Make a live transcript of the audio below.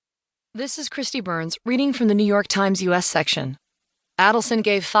This is Christy Burns reading from the New York Times U.S. section. Adelson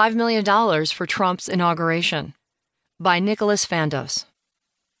gave $5 million for Trump's inauguration. By Nicholas Fandos.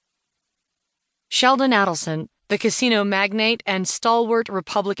 Sheldon Adelson, the casino magnate and stalwart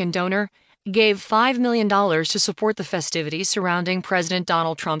Republican donor, gave $5 million to support the festivities surrounding President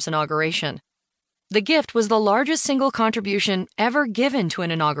Donald Trump's inauguration. The gift was the largest single contribution ever given to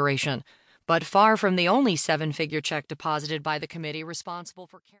an inauguration, but far from the only seven-figure check deposited by the committee responsible for